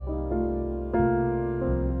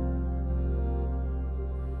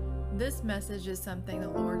This message is something the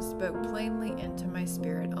Lord spoke plainly into my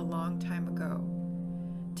spirit a long time ago.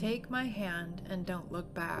 Take my hand and don't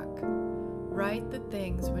look back. Write the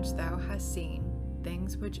things which thou hast seen,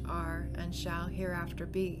 things which are and shall hereafter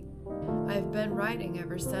be. I have been writing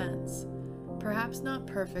ever since. Perhaps not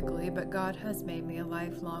perfectly, but God has made me a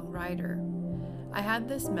lifelong writer. I had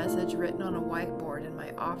this message written on a whiteboard in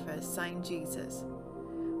my office, signed Jesus.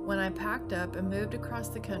 When I packed up and moved across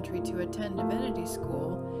the country to attend divinity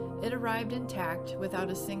school, it arrived intact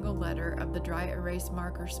without a single letter of the dry erase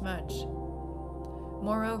marker smudge.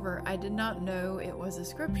 Moreover, I did not know it was a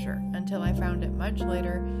scripture until I found it much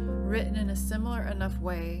later, written in a similar enough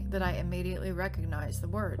way that I immediately recognized the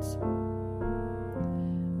words.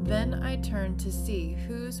 Then I turned to see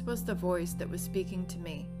whose was the voice that was speaking to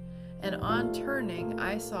me, and on turning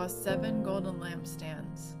I saw 7 golden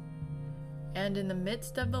lampstands. And in the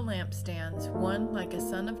midst of the lampstands, one like a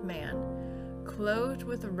son of man, clothed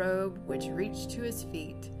with a robe which reached to his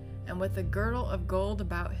feet, and with a girdle of gold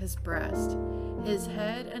about his breast. His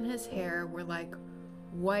head and his hair were like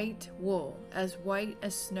white wool, as white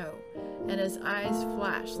as snow, and his eyes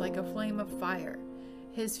flashed like a flame of fire.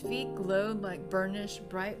 His feet glowed like burnished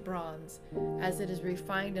bright bronze, as it is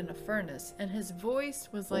refined in a furnace, and his voice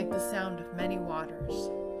was like the sound of many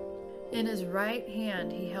waters. In his right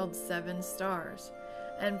hand he held 7 stars,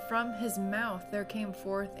 and from his mouth there came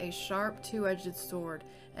forth a sharp 2-edged sword,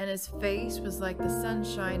 and his face was like the sun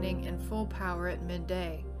shining in full power at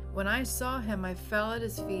midday. When I saw him, I fell at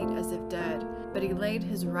his feet as if dead, but he laid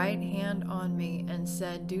his right hand on me and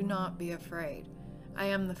said, Do not be afraid. I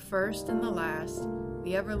am the first and the last,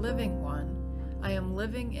 the ever-living one. I am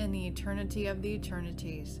living in the eternity of the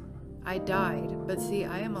eternities. I died, but see,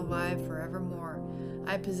 I am alive forevermore.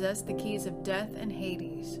 I possess the keys of death and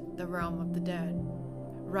Hades, the realm of the dead.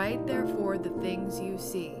 Write therefore the things you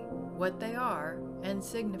see, what they are, and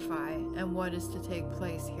signify, and what is to take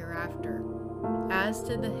place hereafter. As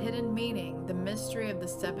to the hidden meaning, the mystery of the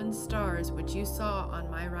 7 stars which you saw on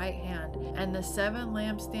my right hand, and the 7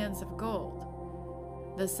 lampstands of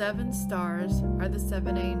gold. The 7 stars are the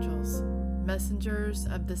 7 angels, messengers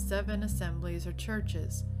of the 7 assemblies or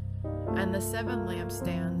churches, and the 7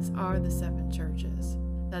 lampstands are the 7 churches.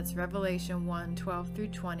 That's Revelation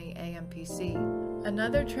 1:12-20 AMPC.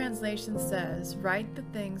 Another translation says, Write the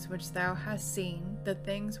things which thou hast seen, the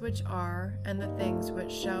things which are, and the things which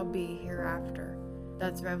shall be hereafter.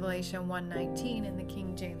 That's Revelation 1:19 in the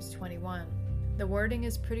King James 21. The wording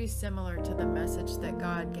is pretty similar to the message that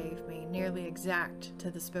God gave me, nearly exact to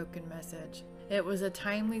the spoken message. It was a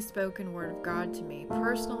timely spoken word of God to me,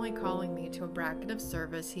 personally calling me to a bracket of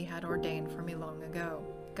service He had ordained for me long ago.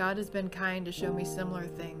 God has been kind to show me similar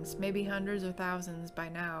things, maybe hundreds or thousands by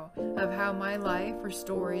now, of how my life or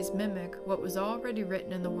stories mimic what was already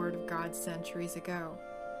written in the Word of God centuries ago.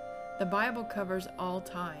 The Bible covers all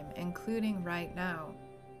time, including right now.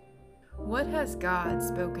 What has God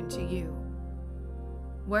spoken to you?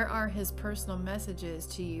 Where are His personal messages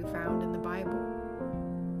to you found in the Bible?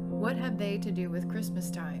 What have they to do with Christmas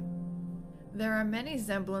time? There are many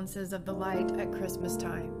semblances of the light at Christmas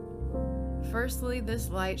time. Firstly, this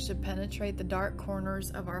light should penetrate the dark corners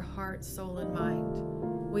of our heart, soul, and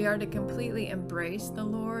mind. We are to completely embrace the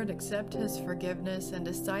Lord, accept His forgiveness, and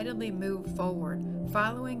decidedly move forward,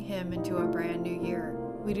 following Him into a brand new year.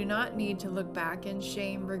 We do not need to look back in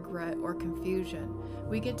shame, regret, or confusion.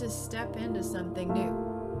 We get to step into something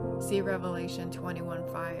new. See Revelation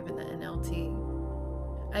 21:5 in the NLT.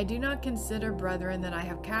 I do not consider, brethren, that I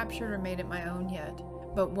have captured or made it my own yet.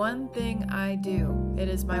 But one thing I do, it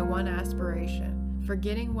is my one aspiration,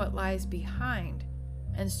 forgetting what lies behind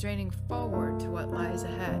and straining forward to what lies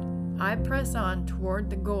ahead. I press on toward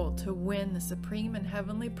the goal to win the supreme and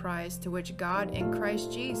heavenly prize to which God in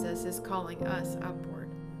Christ Jesus is calling us upward.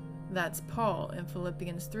 That's Paul in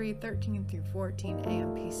Philippians 3:13-14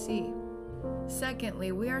 AMPC.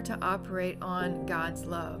 Secondly, we are to operate on God's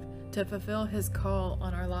love to fulfill His call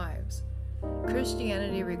on our lives.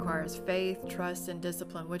 Christianity requires faith, trust, and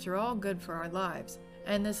discipline, which are all good for our lives,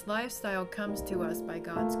 and this lifestyle comes to us by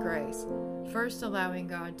God's grace, first allowing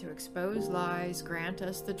God to expose lies, grant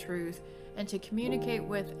us the truth, and to communicate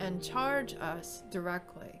with and charge us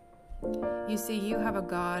directly. You see, you have a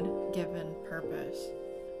God-given purpose.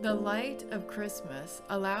 The light of Christmas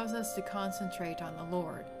allows us to concentrate on the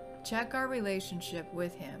Lord, check our relationship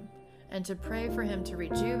with Him, and to pray for Him to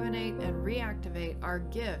rejuvenate and reactivate our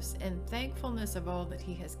gifts in thankfulness of all that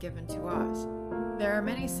He has given to us. There are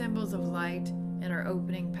many symbols of light in our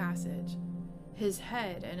opening passage. His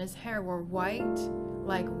head and His hair were white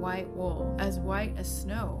like white wool, as white as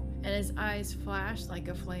snow, and His eyes flashed like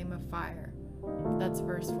a flame of fire. That's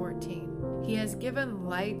verse 14. He has given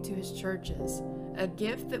light to his churches, a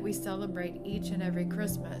gift that we celebrate each and every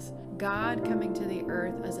Christmas. God coming to the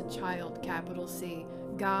earth as a child, capital C.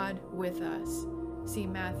 God with us. See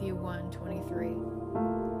Matthew 1:23.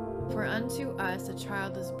 For unto us a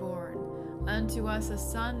child is born, unto us a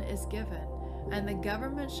son is given, and the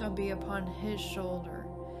government shall be upon his shoulder.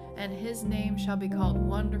 And his name shall be called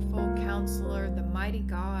Wonderful Counselor, the Mighty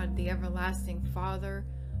God, the Everlasting Father,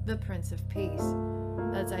 the Prince of Peace.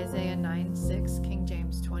 That's Isaiah 9:6, King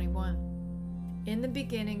James 21. In the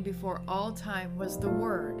beginning, before all time, was the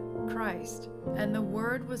Word, Christ, and the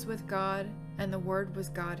Word was with God, and the Word was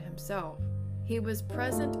God himself. He was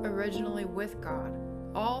present originally with God.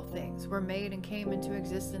 All things were made and came into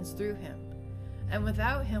existence through him. And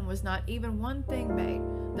without him was not even one thing made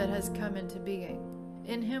that has come into being.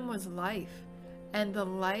 In him was life, and the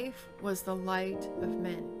life was the light of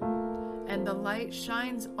men. And the light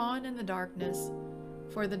shines on in the darkness,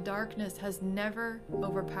 for the darkness has never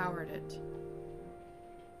overpowered it.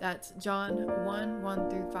 That's John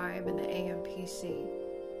 1:1-5 in the AMPC.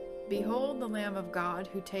 Behold the Lamb of God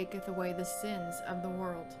who taketh away the sins of the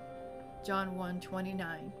world. John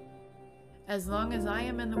 1:29. As long as I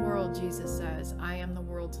am in the world, Jesus says, I am the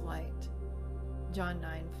world's light. John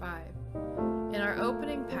 9:5. In our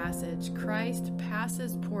opening passage, Christ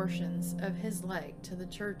passes portions of his light to the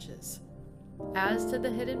churches. As to the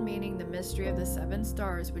hidden meaning, the mystery of the 7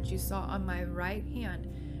 stars, which you saw on my right hand,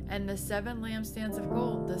 and the 7 lampstands of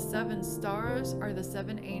gold, the 7 stars are the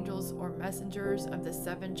 7 angels or messengers of the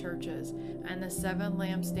 7 churches, and the 7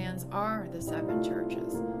 lampstands are the 7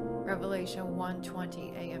 churches. Revelation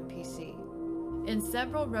 1:20 AMPC. In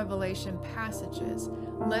several Revelation passages,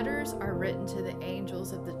 letters are written to the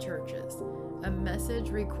angels of the churches, a message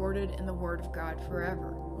recorded in the Word of God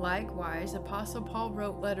forever. Likewise, Apostle Paul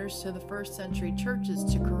wrote letters to the first century churches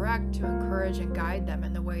to correct, to encourage, and guide them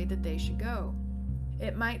in the way that they should go.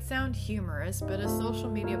 It might sound humorous, but a social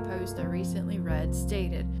media post I recently read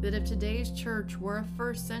stated that if today's church were a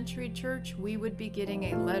first century church, we would be getting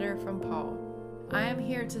a letter from Paul. I am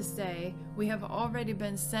here to say we have already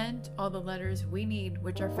been sent all the letters we need,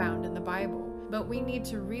 which are found in the Bible, but we need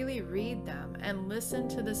to really read them and listen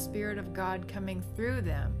to the Spirit of God coming through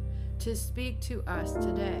them to speak to us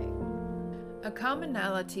today. A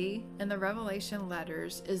commonality in the Revelation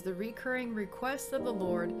letters is the recurring request of the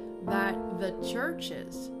Lord that the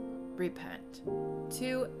churches repent.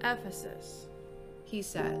 To Ephesus, he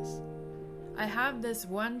says, I have this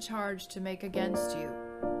one charge to make against you,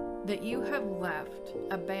 that you have left,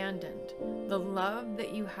 abandoned, the love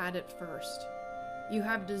that you had at first. You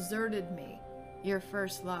have deserted me, your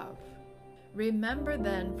first love. Remember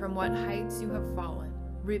then from what heights you have fallen.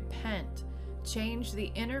 Repent, change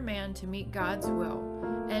the inner man to meet God's will,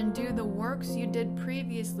 and do the works you did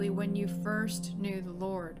previously when you first knew the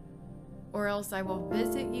Lord. Or else I will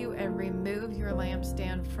visit you and remove your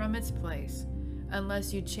lampstand from its place,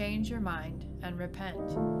 unless you change your mind and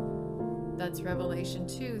repent. That's Revelation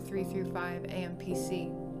 2:3-5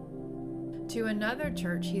 AMPC. To another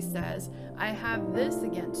church he says, I have this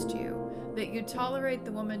against you, that you tolerate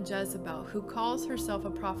the woman Jezebel, who calls herself a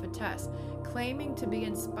prophetess, claiming to be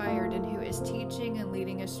inspired, and who is teaching and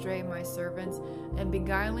leading astray my servants and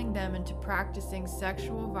beguiling them into practicing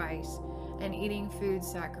sexual vice and eating food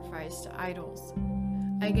sacrificed to idols.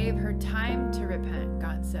 I gave her time to repent,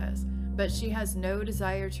 God says, but she has no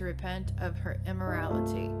desire to repent of her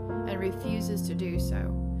immorality and refuses to do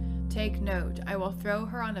so. Take note, I will throw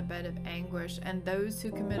her on a bed of anguish, and those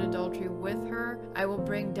who commit adultery with her I will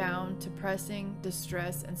bring down to pressing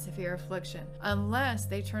distress and severe affliction, unless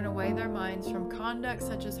they turn away their minds from conduct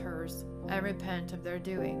such as hers and repent of their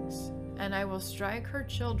doings. And I will strike her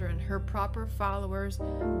children, her proper followers,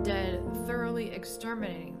 dead, thoroughly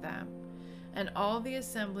exterminating them. And all the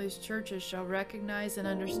assembly's churches shall recognize and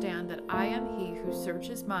understand that I am he who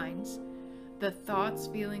searches minds, the thoughts,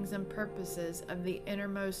 feelings, and purposes of the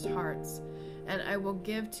innermost hearts, and I will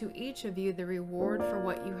give to each of you the reward for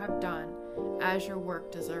what you have done, as your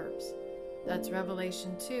work deserves. That's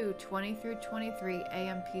Revelation 2:20-23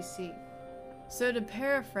 AMPC. So to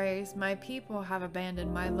paraphrase, my people have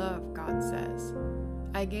abandoned my love, God says.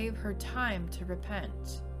 I gave her time to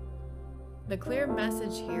repent. The clear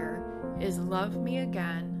message here is love me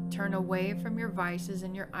again, turn away from your vices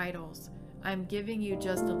and your idols. I'm giving you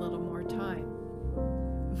just a little more time.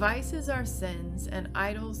 Vices are sins, and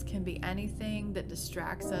idols can be anything that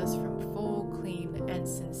distracts us from full, clean, and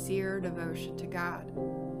sincere devotion to God.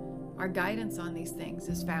 Our guidance on these things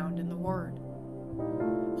is found in the Word.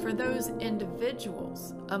 For those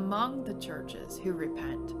individuals among the churches who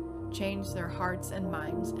repent, change their hearts and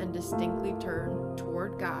minds, and distinctly turn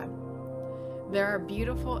toward God, There are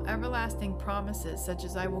beautiful everlasting promises, such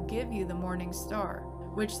as I will give you the morning star,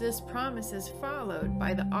 which this promise is followed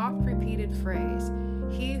by the oft-repeated phrase,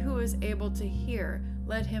 he who is able to hear,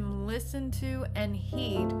 let him listen to and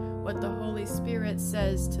heed what the Holy Spirit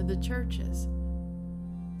says to the churches.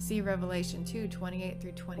 See Revelation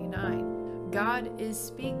 2:28-29. God is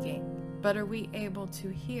speaking, but are we able to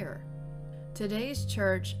hear? Today's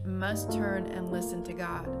church must turn and listen to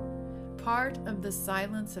God. Part of the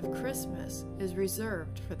silence of Christmas is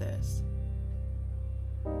reserved for this.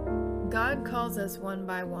 God calls us one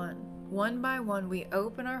by one. One by one we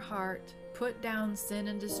open our heart, put down sin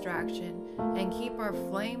and distraction, and keep our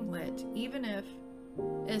flame lit, even if,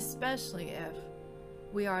 especially if,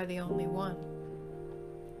 we are the only one.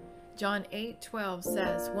 John 8:12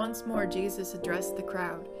 says, once more Jesus addressed the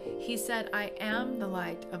crowd. He said, I am the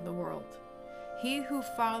light of the world. He who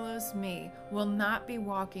follows me will not be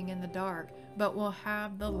walking in the dark, but will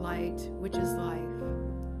have the light which is life.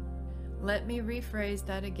 Let me rephrase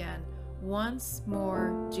that again. Once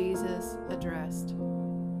more Jesus addressed.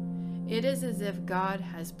 It is as if God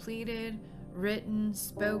has pleaded, written,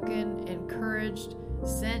 spoken, encouraged,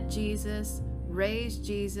 sent Jesus, raised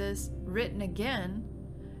Jesus, written again,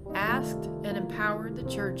 asked and empowered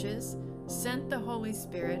the churches, sent the Holy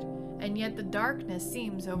Spirit, and yet the darkness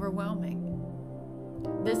seems overwhelming.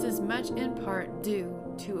 This is much in part due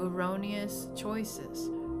to erroneous choices.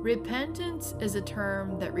 Repentance is a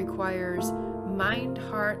term that requires mind,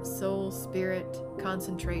 heart, soul, spirit,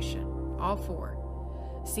 concentration, all four.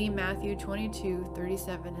 See Matthew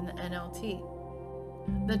 22:37 in the NLT.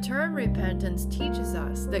 The term repentance teaches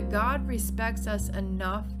us that God respects us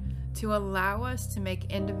enough to allow us to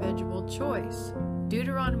make individual choice.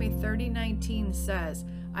 Deuteronomy 30:19 says,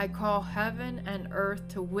 I call heaven and earth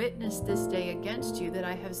to witness this day against you that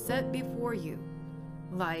I have set before you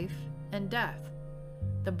life and death,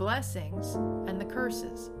 the blessings and the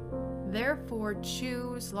curses. Therefore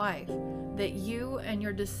choose life, that you and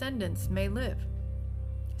your descendants may live.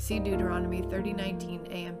 See Deuteronomy 30:19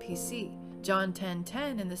 AMPC. John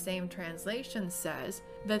 10:10 in the same translation says,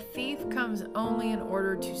 the thief comes only in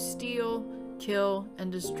order to steal, kill, and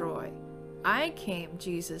destroy. I came,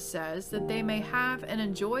 Jesus says, that they may have and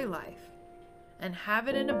enjoy life, and have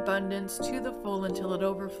it in abundance to the full until it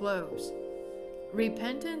overflows.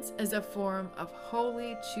 Repentance is a form of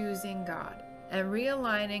wholly choosing God and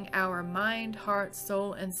realigning our mind, heart,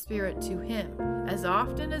 soul, and spirit to Him as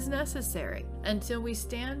often as necessary until we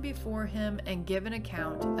stand before Him and give an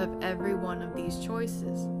account of every one of these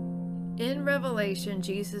choices. In Revelation,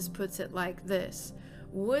 Jesus puts it like this,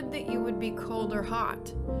 would that you would be cold or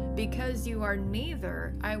hot. Because you are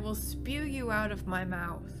neither, I will spew you out of my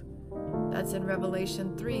mouth. That's in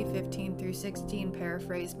Revelation 3:15-16,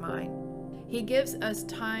 paraphrase mine. He gives us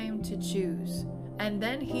time to choose, and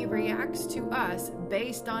then He reacts to us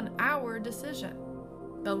based on our decision.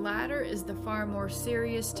 The latter is the far more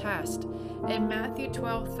serious test. In Matthew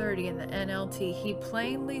 12:30 in the NLT, He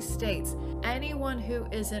plainly states, anyone who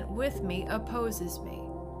isn't with me opposes me.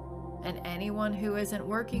 And anyone who isn't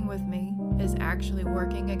working with me is actually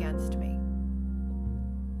working against me.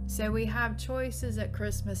 So we have choices at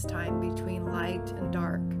Christmas time between light and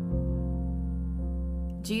dark.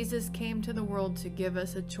 Jesus came to the world to give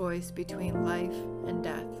us a choice between life and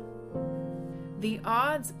death. The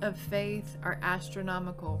odds of faith are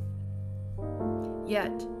astronomical,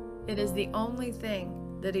 yet it is the only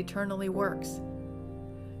thing that eternally works.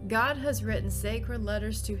 God has written sacred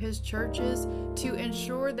letters to His churches to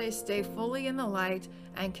ensure they stay fully in the light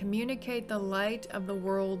and communicate the light of the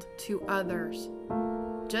world to others.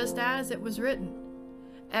 Just as it was written,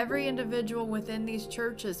 every individual within these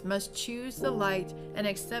churches must choose the light and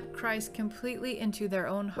accept Christ completely into their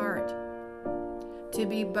own heart. To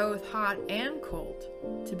be both hot and cold,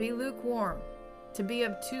 to be lukewarm, to be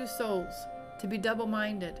of two souls, to be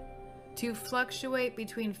double-minded, to fluctuate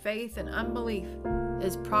between faith and unbelief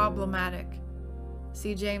is problematic.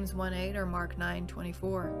 See James 1:8 or Mark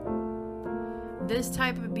 9:24. This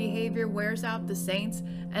type of behavior wears out the saints,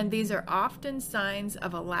 and these are often signs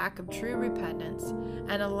of a lack of true repentance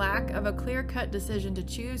and a lack of a clear-cut decision to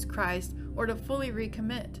choose Christ or to fully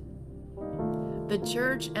recommit. The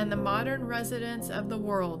church and the modern residents of the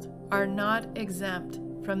world are not exempt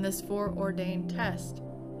from this foreordained test.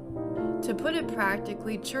 To put it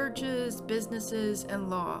practically, churches, businesses, and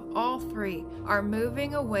law, all three, are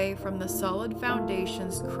moving away from the solid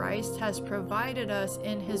foundations Christ has provided us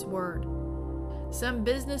in His Word. Some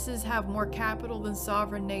businesses have more capital than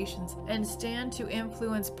sovereign nations and stand to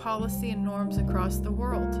influence policy and norms across the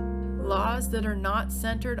world. laws that are not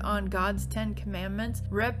centered on God's 10 commandments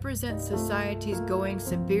represent societies going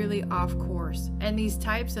severely off course, and these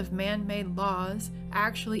types of man-made laws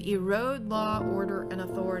actually erode law, order, and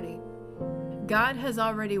authority. God has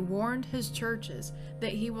already warned his churches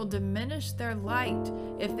that he will diminish their light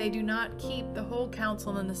if they do not keep the whole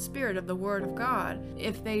counsel and the spirit of the Word of God,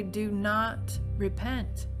 if they do not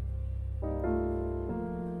repent.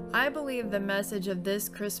 I believe the message of this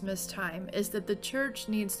Christmas time is that the church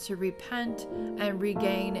needs to repent and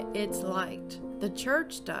regain its light. The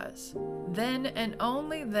church does. Then and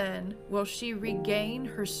only then will she regain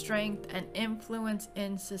her strength and influence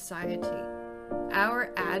in society.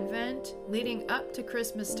 Our Advent, leading up to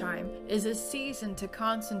Christmas time, is a season to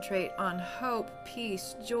concentrate on hope,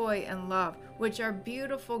 peace, joy, and love, which are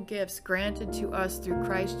beautiful gifts granted to us through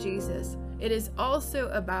Christ Jesus. It is also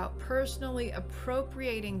about personally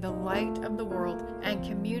appropriating the light of the world and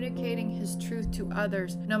communicating his truth to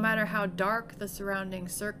others, no matter how dark the surrounding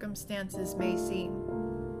circumstances may seem.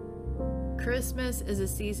 Christmas is a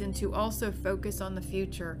season to also focus on the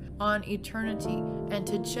future, on eternity, and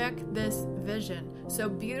to check this vision, so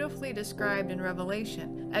beautifully described in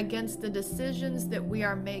Revelation, against the decisions that we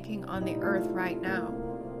are making on the earth right now.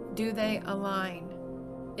 Do they align?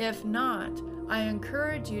 If not, I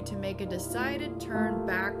encourage you to make a decided turn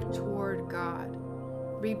back toward God.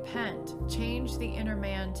 Repent, change the inner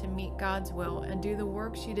man to meet God's will, and do the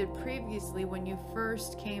works you did previously when you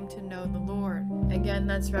first came to know the Lord. Again,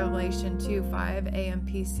 that's Revelation 2:5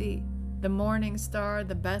 AMPC. The morning star,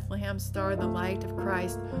 the Bethlehem star, the light of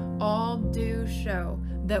Christ, all do show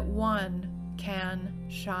that one can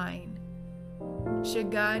shine.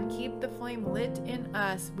 Should God keep the flame lit in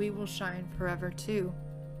us, we will shine forever too.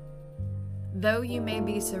 Though you may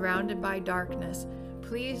be surrounded by darkness,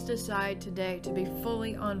 please decide today to be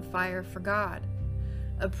fully on fire for God.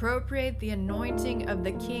 Appropriate the anointing of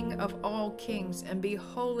the King of all kings and be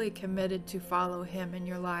wholly committed to follow him in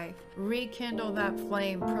your life. Rekindle that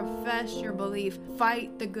flame, profess your belief,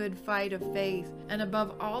 fight the good fight of faith, and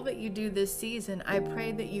above all that you do this season, I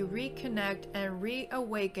pray that you reconnect and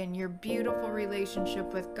reawaken your beautiful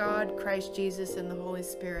relationship with God, Christ Jesus, and the Holy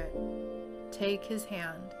Spirit. Take his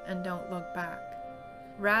hand and don't look back.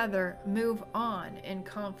 Rather, move on in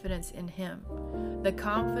confidence in him, the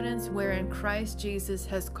confidence wherein Christ Jesus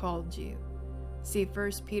has called you. See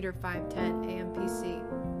 1 Peter 5:10 AMPC.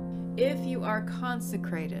 If you are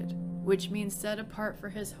consecrated, which means set apart for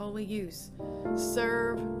his holy use,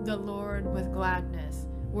 serve the Lord with gladness.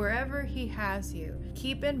 Wherever he has you,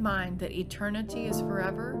 keep in mind that eternity is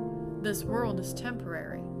forever, this world is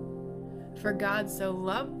temporary. For God so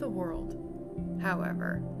loved the world,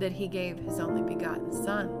 however, that he gave his only begotten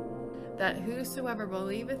Son, that whosoever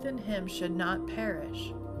believeth in him should not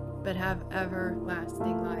perish, but have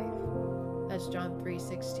everlasting life. That's John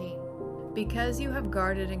 3:16. Because you have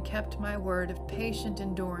guarded and kept my word of patient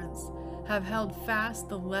endurance, have held fast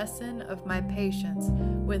the lesson of my patience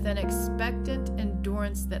with an expectant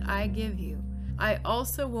endurance that I give you, I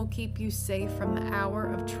also will keep you safe from the hour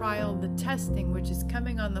of trial, the testing which is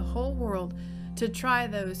coming on the whole world to try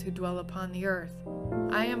those who dwell upon the earth.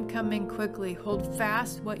 I am coming quickly. Hold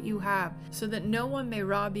fast what you have, so that no one may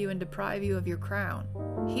rob you and deprive you of your crown.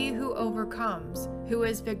 He who overcomes, who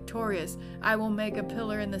is victorious, I will make a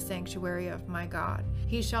pillar in the sanctuary of my God.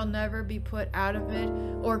 He shall never be put out of it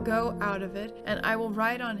or go out of it, and I will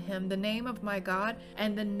write on him the name of my God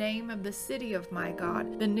and the name of the city of my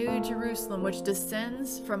God, the new Jerusalem, which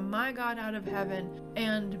descends from my God out of heaven,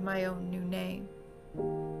 and my own new name.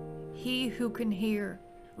 He who can hear,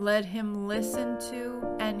 let him listen to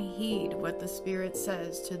and heed what the Spirit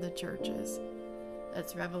says to the churches.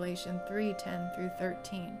 That's Revelation 3:10 through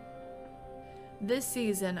 13. This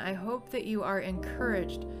season, I hope that you are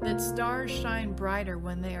encouraged that stars shine brighter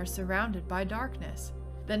when they are surrounded by darkness.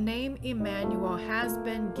 The name Emmanuel has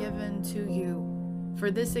been given to you for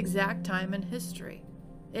this exact time in history.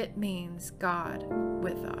 It means God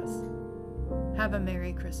with us. Have a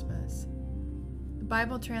Merry Christmas. The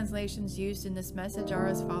Bible translations used in this message are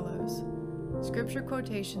as follows. Scripture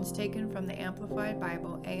quotations taken from the Amplified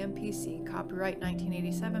Bible, AMPC, copyright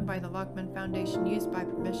 1987 by the Lockman Foundation, used by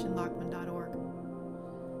permission, lockman.org.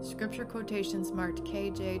 Scripture quotations marked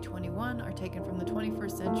KJ21 are taken from the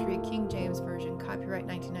 21st Century King James Version, copyright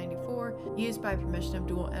 1994, used by permission of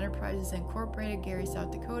Dual Enterprises Incorporated, Gary,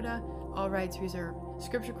 South Dakota, all rights reserved.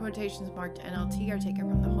 Scripture quotations marked NLT are taken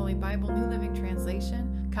from the Holy Bible New Living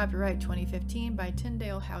Translation, copyright 2015 by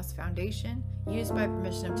Tyndale House Foundation, used by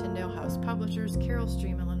permission of Tyndale House Publishers, Carroll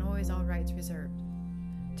Stream, Illinois, all rights reserved.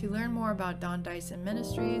 To learn more about Don Dyson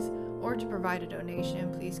Ministries or to provide a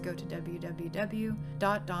donation, please go to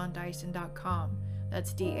www.dondyson.com.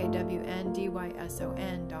 That's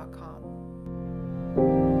DAWNDYSON.com.